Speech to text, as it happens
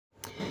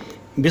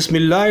بسم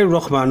اللہ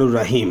الرحمن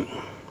الرحیم۔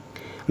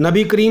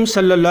 نبی کریم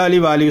صلی اللہ علیہ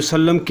وآلہ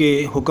وسلم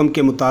کے حکم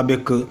کے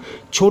مطابق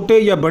چھوٹے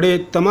یا بڑے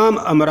تمام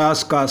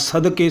امراض کا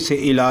صدقے سے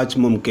علاج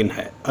ممکن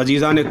ہے۔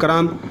 عزیزان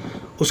کرام،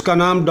 اس کا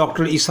نام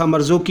ڈاکٹر عیسیٰ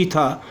مرذوقی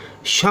تھا۔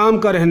 شام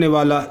کا رہنے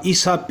والا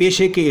عیسیٰ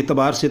پیشے کے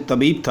اعتبار سے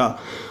طبیب تھا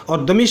اور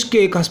دمشق کے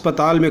ایک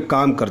ہسپتال میں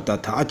کام کرتا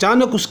تھا۔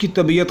 اچانک اس کی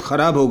طبیعت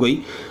خراب ہو گئی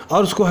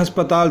اور اس کو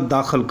ہسپتال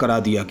داخل کرا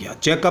دیا گیا۔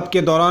 چیک اپ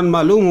کے دوران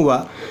معلوم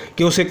ہوا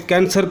کہ اسے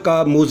کینسر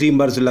کا موذی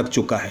مرض لگ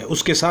چکا ہے۔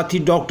 اس کے ساتھ ہی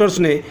ڈاکٹرز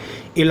نے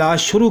علاج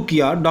شروع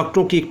کیا۔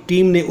 ڈاکٹروں کی ایک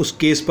ٹیم نے اس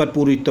کیس پر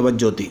پوری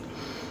توجہ دی۔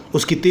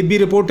 اس کی طبی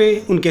رپورٹیں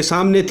ان کے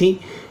سامنے تھیں۔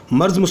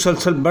 مرض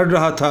مسلسل بڑھ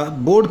رہا تھا۔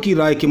 بورڈ کی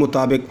رائے کے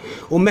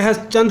مطابق وہ محض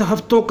چند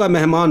ہفتوں کا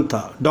مہمان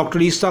تھا۔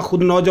 ڈاکٹر عیسیٰ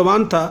خود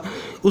نوجوان تھا،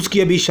 اس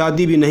کی ابھی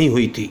شادی بھی نہیں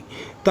ہوئی تھی،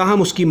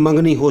 تاہم اس کی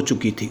منگنی ہو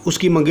چکی تھی۔ اس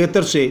کی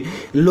منگیتر سے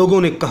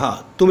لوگوں نے کہا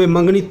تمہیں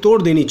منگنی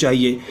توڑ دینی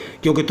چاہیے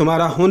کیونکہ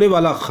تمہارا ہونے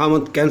والا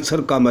خاوند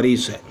کینسر کا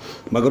مریض ہے،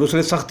 مگر اس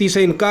نے سختی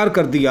سے انکار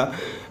کر دیا۔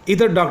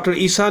 ادھر ڈاکٹر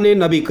عیسیٰ نے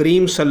نبی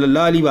کریم صلی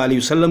اللہ علیہ وآلہ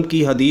وسلم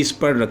کی حدیث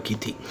پڑھ رکھی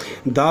تھی،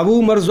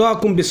 داؤ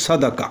مرزوقکم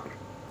بالصدقہ،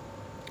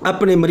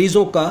 اپنے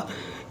مریضوں کا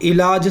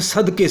علاج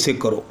صدقے سے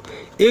کرو۔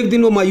 ایک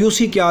دن وہ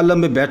مایوسی کے عالم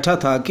میں بیٹھا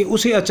تھا کہ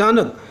اسے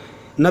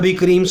اچانک نبی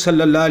کریم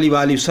صلی اللہ علیہ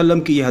وآلہ وسلم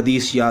کی یہ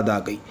حدیث یاد آ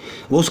گئی۔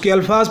 وہ اس کے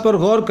الفاظ پر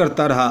غور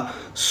کرتا رہا،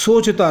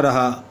 سوچتا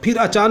رہا، پھر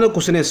اچانک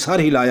اس نے سر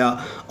ہلایا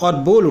اور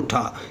بول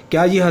اٹھا،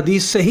 کیا یہ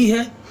حدیث صحیح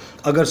ہے؟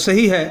 اگر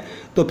صحیح ہے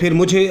تو پھر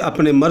مجھے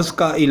اپنے مرض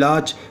کا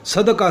علاج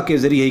صدقہ کے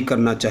ذریعے ہی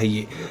کرنا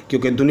چاہیے،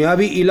 کیونکہ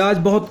دنیاوی علاج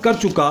بہت کر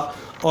چکا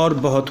اور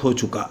بہت ہو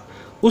چکا۔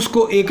 اس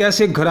کو ایک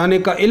ایسے گھرانے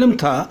کا علم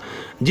تھا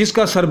جس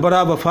کا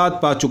سربراہ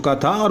وفات پا چکا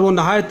تھا اور وہ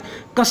نہایت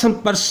قسم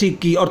پرسی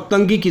کی اور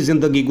تنگی کی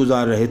زندگی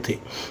گزار رہے تھے۔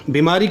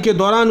 بیماری کے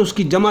دوران اس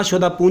کی جمع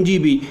شدہ پونجی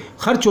بھی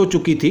خرچ ہو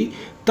چکی تھی،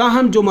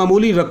 تاہم جو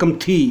معمولی رقم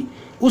تھی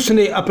اس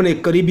نے اپنے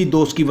قریبی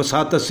دوست کی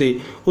وساطت سے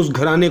اس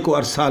گھرانے کو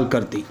ارسال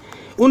کر دی۔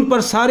 ان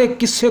پر سارے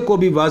قصے کو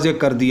بھی واضح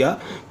کر دیا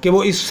کہ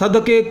وہ اس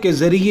صدقے کے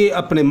ذریعے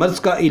اپنے مرض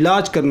کا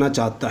علاج کرنا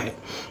چاہتا ہے،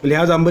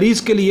 لہذا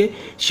مریض کے لیے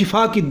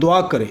شفا کی دعا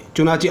کرے۔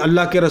 چنانچہ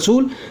اللہ کے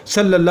رسول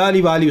صلی اللہ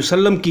علیہ وآلہ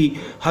وسلم کی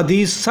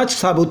حدیث سچ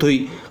ثابت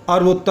ہوئی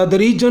اور وہ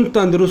تدریجاً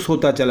تندرست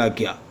ہوتا چلا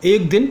گیا۔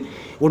 ایک دن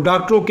وہ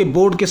ڈاکٹروں کے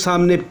بورڈ کے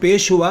سامنے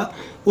پیش ہوا۔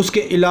 اس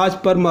کے علاج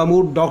پر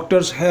مامور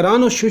ڈاکٹرز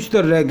حیران و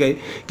ششدر رہ گئے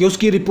کہ اس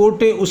کی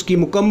رپورٹیں اس کی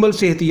مکمل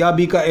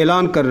صحتیابی کا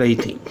اعلان کر رہی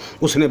تھیں۔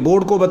 اس نے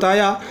بورڈ کو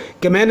بتایا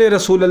کہ میں نے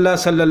رسول اللہ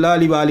صلی اللہ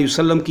علیہ وآلہ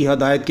وسلم کی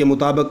ہدایت کے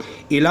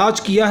مطابق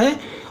علاج کیا ہے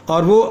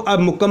اور وہ اب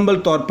مکمل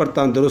طور پر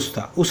تندرست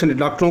تھا۔ اس نے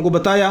ڈاکٹروں کو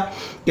بتایا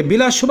کہ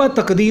بلا شبہ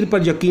تقدیر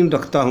پر یقین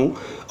رکھتا ہوں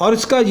اور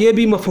اس کا یہ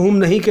بھی مفہوم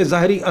نہیں کہ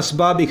ظاہری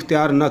اسباب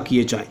اختیار نہ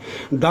کیے جائیں،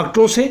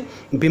 ڈاکٹروں سے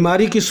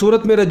بیماری کی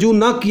صورت میں رجوع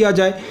نہ کیا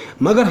جائے،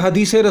 مگر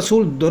حدیث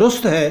رسول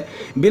درست ہے،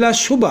 بلا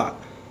شبہ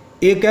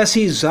ایک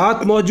ایسی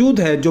ذات موجود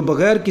ہے جو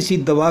بغیر کسی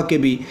دوا کے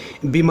بھی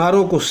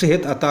بیماروں کو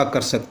صحت عطا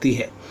کر سکتی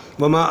ہے۔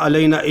 وما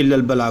علینا الا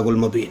البلاغ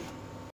المبین۔